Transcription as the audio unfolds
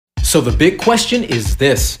So the big question is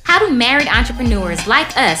this. How do married entrepreneurs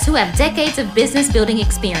like us who have decades of business building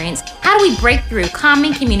experience, how do we break through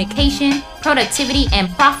common communication, productivity, and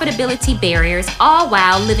profitability barriers, all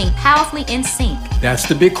while living powerfully in sync? That's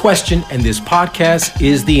the big question, and this podcast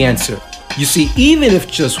is the answer. You see, even if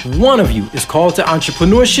just one of you is called to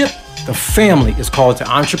entrepreneurship, the family is called to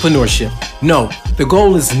entrepreneurship. No, the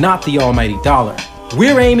goal is not the almighty dollar.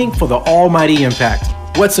 We're aiming for the almighty impact.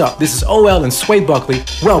 What's up? This is OL and Sway Buckley.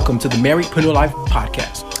 Welcome to the Marriedpreneur Life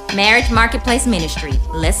Podcast. Marriage Marketplace Ministry.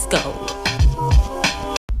 Let's go.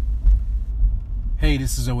 Hey,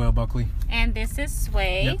 this is OL Buckley. And this is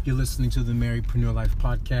Sway. Yep, you're listening to the Marriedpreneur Life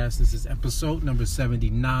Podcast. This is episode number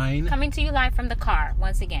 79. Coming to you live from the car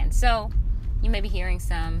once again. So, you may be hearing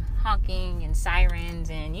some honking and sirens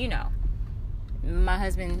and, you know, my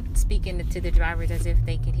husband speaking to the drivers as if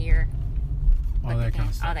they could hear All that kind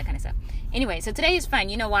of stuff. Anyway, so today is fun.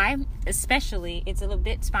 You know why? Especially, it's a little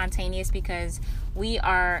bit spontaneous because we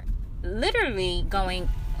are literally going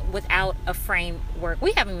without a framework.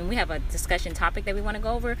 We have a discussion topic that we want to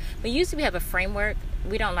go over, but usually we have a framework.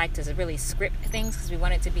 We don't like to really script things because we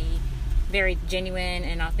want it to be very genuine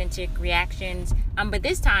and authentic reactions. But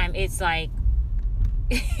this time it's like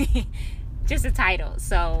just a title.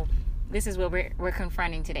 So this is what we're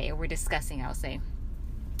confronting today, or we're discussing, I'll say.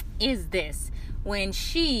 Is this when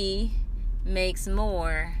she makes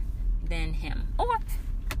more than him? Or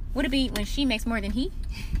would it be when she makes more than he?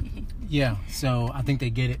 Yeah, so I think they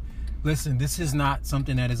get it. Listen, this is not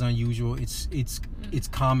something that is unusual. It's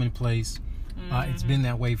commonplace. It's been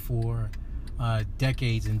that way for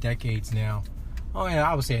decades and decades now. Oh yeah,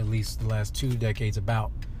 I would say at least the last 2 decades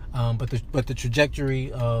about. But the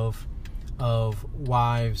trajectory of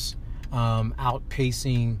wives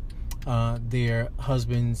outpacing their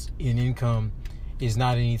husbands in income is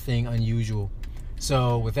not anything unusual.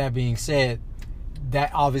 So with that being said,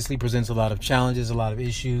 that obviously presents a lot of challenges, a lot of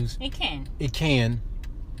issues. It can.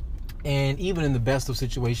 And even in the best of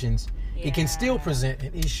situations, it can still present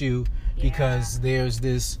an issue because there's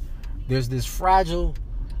this fragile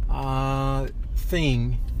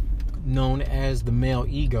thing known as the male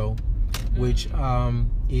ego, which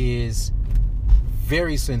is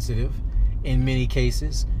very sensitive in many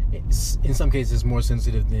cases. In some cases more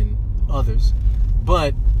sensitive than others,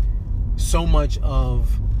 but so much of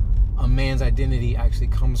a man's identity actually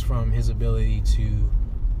comes from his ability to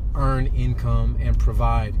earn income and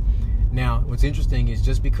provide. Now, what's interesting is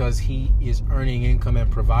just because he is earning income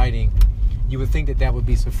and providing, you would think that would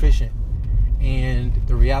be sufficient. And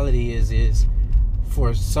the reality is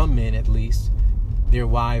for some men at least, their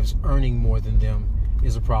wives earning more than them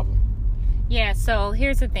is a problem. Yeah, so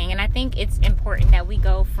here's the thing, and I think it's important that we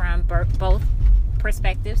go from both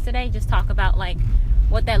perspectives today. Just talk about like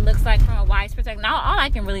what that looks like from a wife's perspective. Now,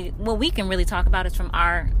 what we can really talk about is from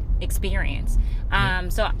our experience.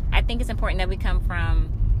 So I think it's important that we come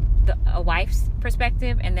from a wife's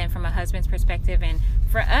perspective and then from a husband's perspective. And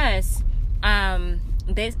for us,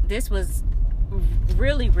 this was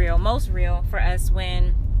really real, most real for us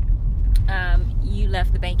when you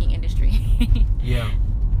left the banking industry.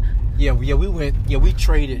 We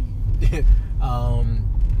traded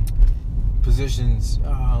positions.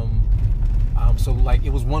 So like it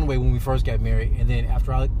was one way when we first got married, and then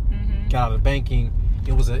after I got out of banking,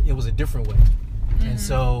 it was a different way. And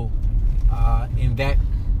so, and that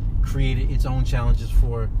created its own challenges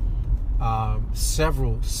for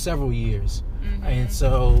several years. And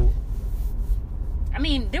so, I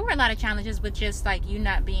mean, there were a lot of challenges with just like you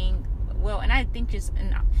not being well, and I think just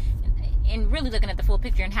and really looking at the full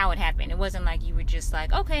picture and how it happened. It wasn't like you were just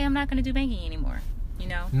like, okay, I'm not going to do banking anymore, you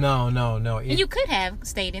know? No. And you could have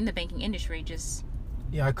stayed in the banking industry, just...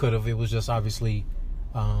 Yeah, I could have. It was just obviously,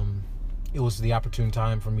 it was the opportune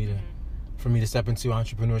time for me to step into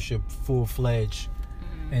entrepreneurship full-fledged.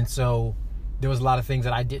 And so there was a lot of things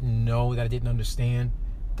that I didn't know, that I didn't understand,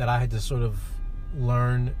 that I had to sort of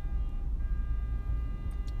learn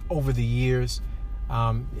over the years.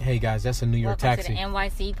 Hey guys, that's a New York taxi. Welcome to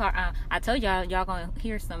the NYC part. I told y'all gonna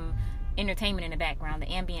hear some entertainment in the background. The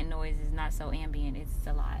ambient noise is not so ambient. It's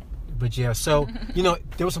a lot. But yeah, so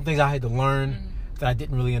there were some things I had to learn that I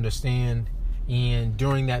didn't really understand, and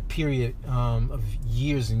during that period of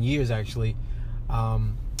years and years, actually,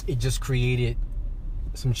 it just created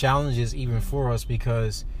some challenges even for us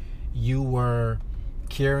because you were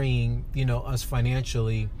carrying us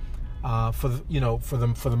financially for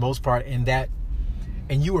the most part,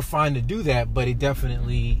 and you were fine to do that, but it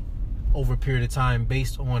definitely over a period of time,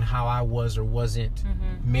 based on how I was or wasn't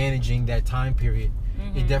managing that time period,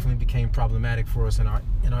 it definitely became problematic for us in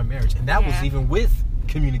our marriage. And that was even with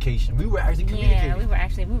communication. We were actually communicating.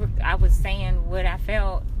 Yeah, I was saying what I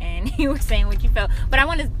felt, and and you were saying what you felt. But I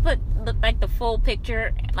want to put like the full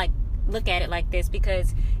picture, like look at it like this,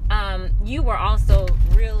 because you were also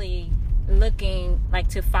really looking like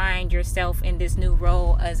to find yourself in this new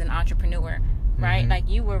role as an entrepreneur, right? Like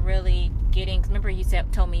you were really getting, remember you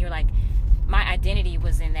told me you're like, my identity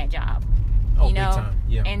was in that job. You know, big time.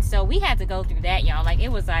 Yeah. And so we had to go through that, y'all. Like,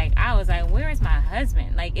 it was like, I was like, where is my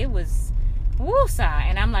husband? Like, it was woosah.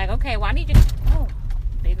 And I'm like, okay, well, I need you to,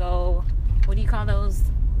 big old, what do you call those?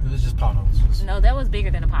 It was just potholes. No, that was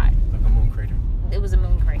bigger than a pot. Like a moon crater. It was a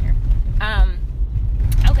moon crater.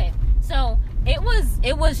 Okay, so it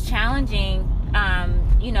was challenging,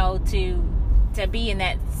 you know, to be in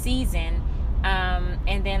that season.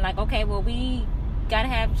 And then like, okay, well, we gotta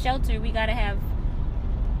have shelter, we gotta have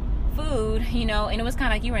food, you know, and it was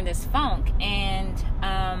kind of like you were in this funk, and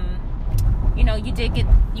you know,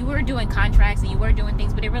 you were doing contracts and you were doing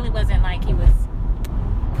things, but it really wasn't like he was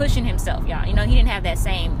pushing himself, y'all. You know, he didn't have that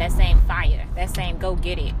same fire, that same go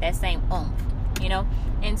get it, that same oomph, you know.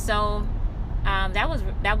 And so that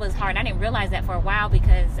was hard. I didn't realize that for a while,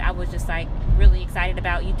 because I was just like really excited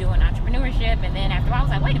about you doing entrepreneurship, and then after a while I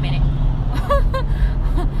was like, wait a minute,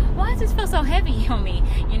 why does this feel so heavy on me,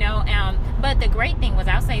 you know? But the great thing was,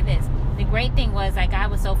 I'll say this, the great thing was, like, God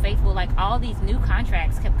was so faithful. Like, all these new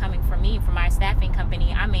contracts kept coming for me, for my staffing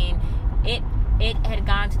company. I mean, it had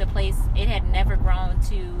gone to the place, it had never grown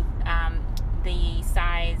to the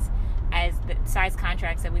size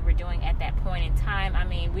contracts that we were doing at that point in time. I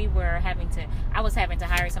mean, I was having to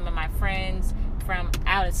hire some of my friends from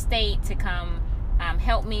out of state to come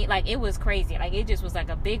help me. Like, it was crazy. Like, it just was like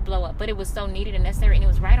a big blow up, but it was so needed and necessary, and it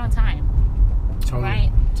was right on time. Totally.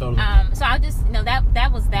 Right? Totally. So I'll just, you know,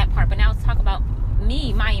 that was that part. But now let's talk about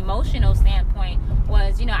me. My emotional standpoint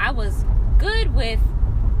was, you know, I was good with,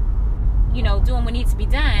 you know, doing what needs to be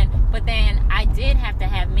done, but then I did have to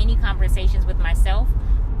have many conversations with myself,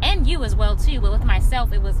 and you as well too. But with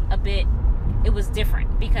myself, it was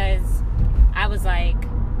different, because I was like,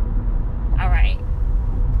 all right,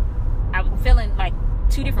 I was feeling like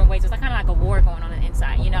two different ways. It was like kind of like a war going on the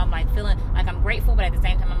inside, you know. I'm like feeling like I'm grateful, but at the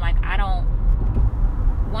same time I'm like, I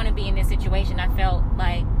don't want to be in this situation. I felt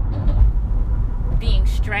like being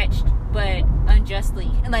stretched, but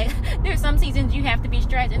unjustly. Like, there's some seasons you have to be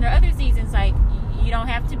stretched, and there are other seasons like you don't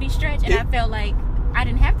have to be stretched. And I felt like I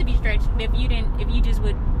didn't have to be stretched if you just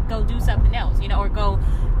would go do something else, you know, or go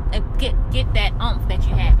get that oomph that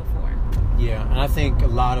you had before. Yeah, and I think a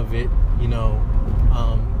lot of it, you know,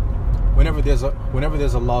 whenever there's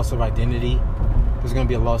a loss of identity, there's going to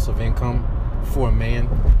be a loss of income for a man,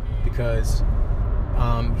 because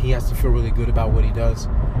he has to feel really good about what he does.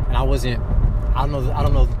 And I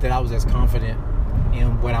don't know that I was as confident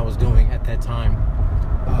in what I was doing at that time,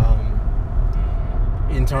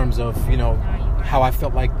 in terms of, you know, how I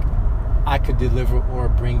felt like I could deliver or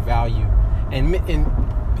bring value. And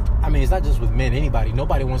I mean, it's not just with men,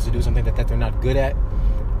 nobody wants to do something that they're not good at,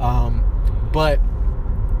 but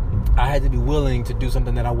I had to be willing to do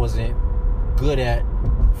something that I wasn't good at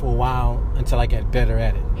for a while until I get better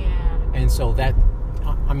at it. Yeah. And so that,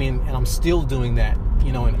 I mean, and I'm still doing that,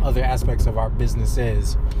 you know, in other aspects of our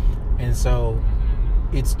businesses. And so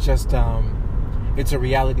it's just, it's a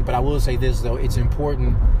reality. But I will say this, though, it's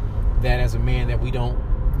important that as a man that we don't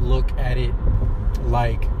look at it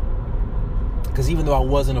like, because even though I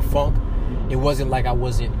was in a funk, it wasn't like I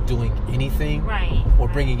wasn't doing anything, right, or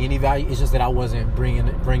bringing any value. It's just that I wasn't bringing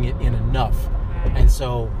in enough. Right. And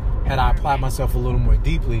so had I applied myself a little more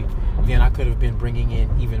deeply, then I could have been bringing in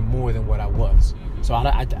even more than what I was. So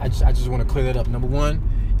I just want to clear that up. Number one,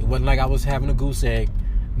 it wasn't like I was having a goose egg.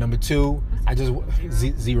 Number two, I just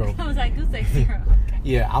zero. I was like, goose egg zero. Okay.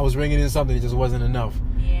 Yeah, I was bringing in something that just wasn't enough.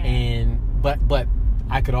 Yeah. And but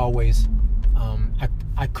I could always,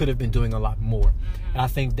 I could have been doing a lot more. Mm-hmm. And I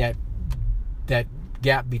think that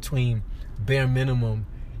gap between bare minimum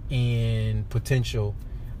and potential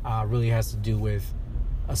really has to do with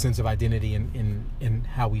a sense of identity and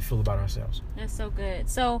how we feel about ourselves. That's so good.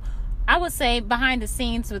 So I would say behind the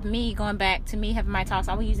scenes with me, going back to me having my talks,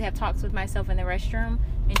 I would usually have talks with myself in the restroom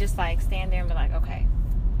and just like stand there and be like, okay,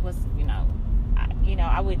 what's,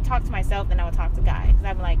 I would talk to myself, then I would talk to God, because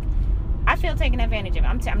I'm like, I feel taken advantage of.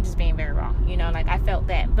 I'm just being very raw, like I felt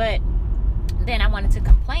that. But then I wanted to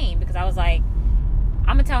complain, because I was like,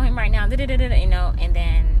 I'm gonna tell him right now, and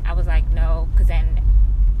then I was like, no, because then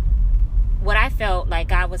what I felt like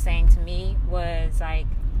God was saying to me was like,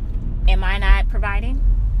 am I not providing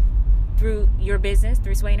through your business,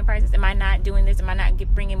 through Sway Enterprises? Am I not doing this? Am I not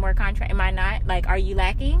bringing more contract? Am I not, like, are you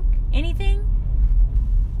lacking anything?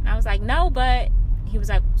 And I was like, no, but he was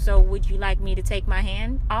like, so would you like me to take my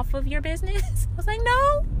hand off of your business? I was like,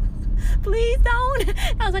 no. please don't.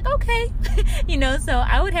 I was like, okay. So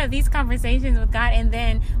I would have these conversations with God, and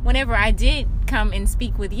then whenever I did come and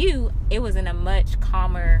speak with you, it was in a much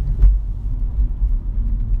calmer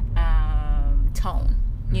tone.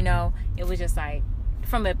 It was just like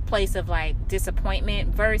from a place of like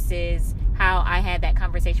disappointment versus how I had that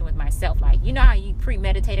conversation with myself. Like, how you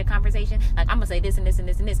premeditate a conversation? Like, I'm gonna say this and this and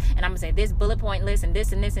this and this, and I'm gonna say this bullet point list and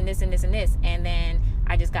this and this and this and this and this, and then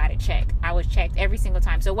I just got it checked. I was checked every single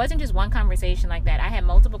time. So it wasn't just one conversation like that. I had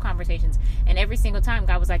multiple conversations, and every single time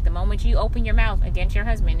God was like, the moment you open your mouth against your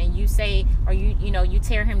husband and you say, or you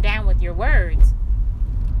tear him down with your words,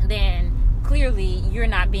 then clearly you're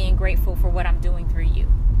not being grateful for what I'm doing through you.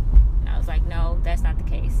 And I was like, no, that's not the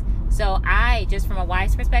case. So I, just from a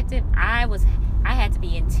wise perspective, I had to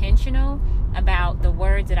be intentional about the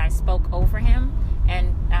words that I spoke over him,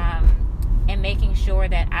 and making sure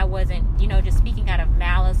that I wasn't, just speaking out of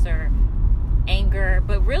malice or anger,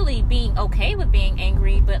 but really being okay with being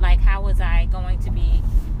angry. But like, how was I going to be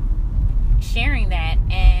sharing that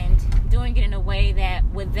and doing it in a way that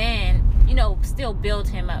would then, still build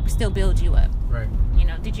him up, still build you up? Right.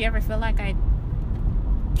 Did you ever feel like I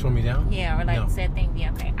tore me down? Yeah, or like No. said things.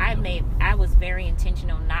 Yeah, okay. I was very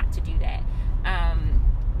intentional not to do that.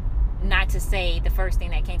 Not to say the first thing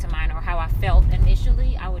that came to mind or how I felt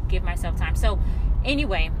initially. I would give myself time. So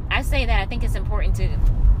anyway, I say that I think it's important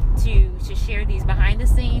to share these behind the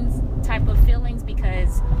scenes type of feelings,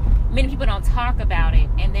 because many people don't talk about it,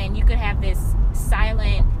 and then you could have this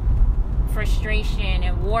silent frustration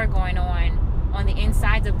and war going on the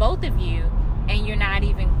insides of both of you, and you're not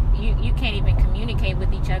even you can't even communicate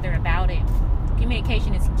with each other about it.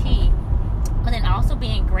 Communication is key, but then also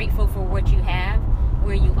being grateful for what you have,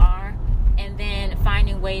 where you are, and then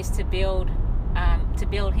finding ways to build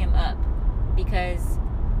him up, because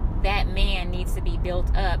that man needs to be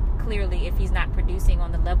built up clearly if he's not producing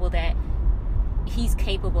on the level that he's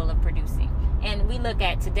capable of producing. And we look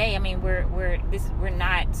at today, I mean, we're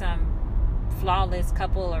not some flawless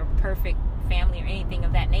couple or perfect family or anything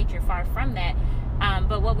of that nature, far from that.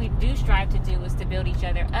 But what we do strive to do is to build each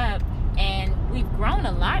other up, and we've grown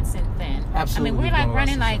a lot since then. Absolutely. I mean, we're like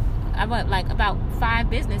running about 5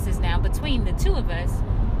 businesses now between the two of us,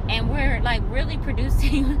 and we're like really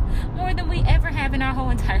producing more than we ever have in our whole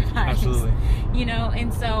entire lives. Absolutely.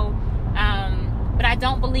 And so, but I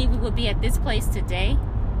don't believe we would be at this place today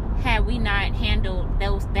had we not handled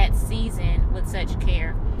that season with such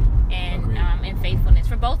care and faithfulness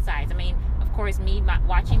for both sides. I mean, of course, me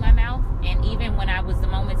watching my mouth, and even when I was the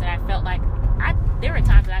moments that I felt like there were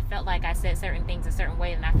times that I felt like I said certain things a certain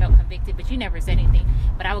way and I felt convicted, but you never said anything.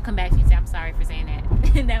 But I would come back to you and say, I'm sorry for saying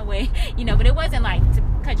that in that way, but it wasn't like to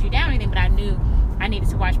cut you down or anything, but I knew I needed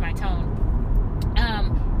to watch my tone.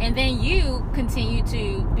 And then you continue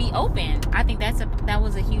to be open. I think that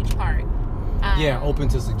was a huge part. Open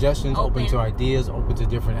to suggestions, open to ideas, open to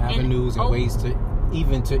different avenues and ways to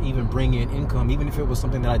even bring in income, even if it was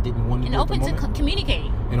something that I didn't want to do. And open to communicate.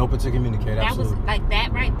 And open to communicate. That absolutely. was like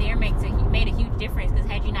that right there made a huge difference, because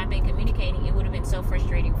had you not been communicating, it would have been so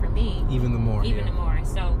frustrating for me. Even the more.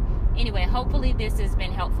 So anyway, hopefully this has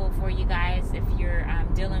been helpful for you guys. If you're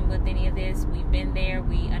dealing with any of this, we've been there.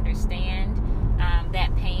 We understand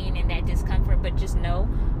that pain and that discomfort, but just know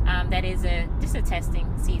that is just a testing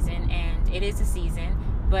season, and it is a season,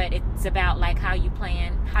 but it's about like how you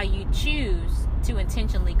plan, how you choose to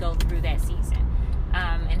intentionally go through that season,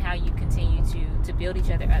 and how you continue to build each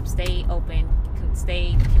other up, stay open,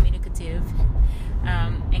 stay communicative,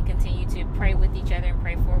 and continue to pray with each other and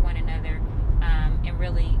pray for one another, and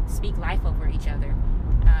really speak life over each other,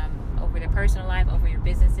 over their personal life, over your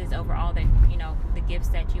businesses, over all the gifts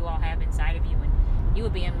that you all have inside of you. And you will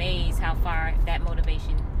be amazed how far that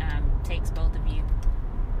motivation takes both of you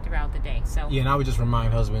throughout the day. So and I would just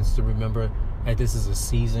remind husbands to remember that this is a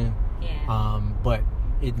season. But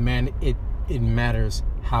it matters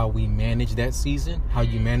how we manage that season. How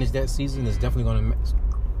you manage that season is definitely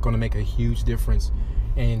going to make a huge difference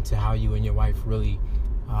into how you and your wife really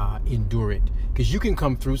endure it. Because you can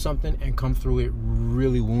come through something and come through it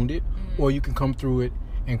really wounded, or you can come through it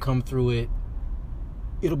and come through it.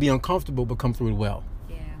 It'll be uncomfortable, but come through it well.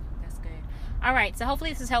 Yeah, that's good. All right, so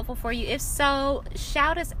hopefully this is helpful for you. If so,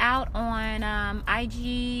 shout us out on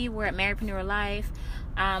IG. We're at Marriedpreneur Life,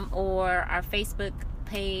 or our Facebook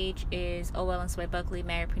page is OL and Sway Buckley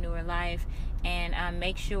Marriedpreneur Life, and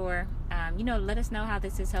make sure let us know how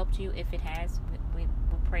this has helped you. If it has, we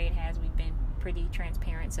pray it has. We've been pretty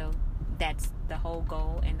transparent, so that's the whole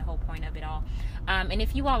goal and the whole point of it all. And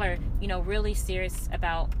if you all are really serious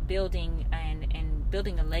about building and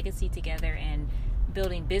building a legacy together and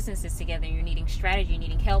building businesses together and you're needing strategy,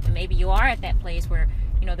 needing help, and maybe you are at that place where,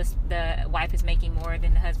 you know, the wife is making more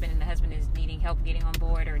than the husband, and the husband is needing help getting on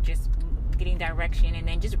board or just getting direction, and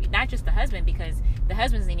then just not just the husband, because the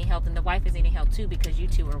husband's needing help and the wife is needing help too, because you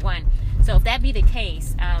two are one. So if that be the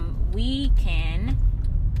case, we can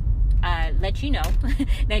let you know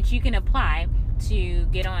that you can apply to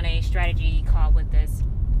get on a strategy call with us,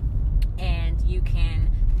 and you can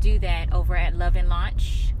do that over at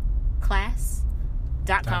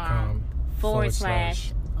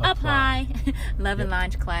loveandlaunchclass.com/apply.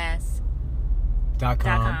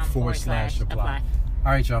 loveandlaunchclass.com/apply.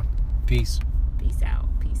 All right, y'all. Peace. Peace out.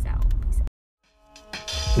 Peace out. Peace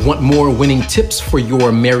out. Want more winning tips for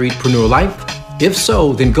your marriedpreneur life? If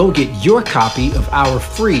so, then go get your copy of our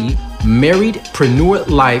free Marriedpreneur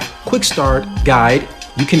Life Quick Start Guide.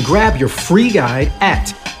 You can grab your free guide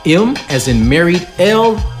at M as in married,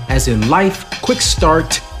 L as in life,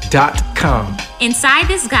 quickstart.com. Inside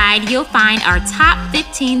this guide, you'll find our top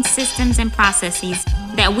 15 systems and processes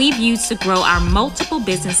that we've used to grow our multiple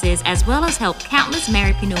businesses, as well as help countless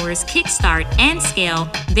marriedpreneurs kickstart and scale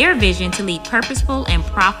their vision to lead purposeful and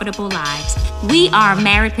profitable lives. We are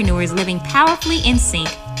marriedpreneurs living powerfully in sync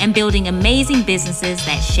and building amazing businesses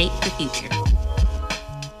that shape the future.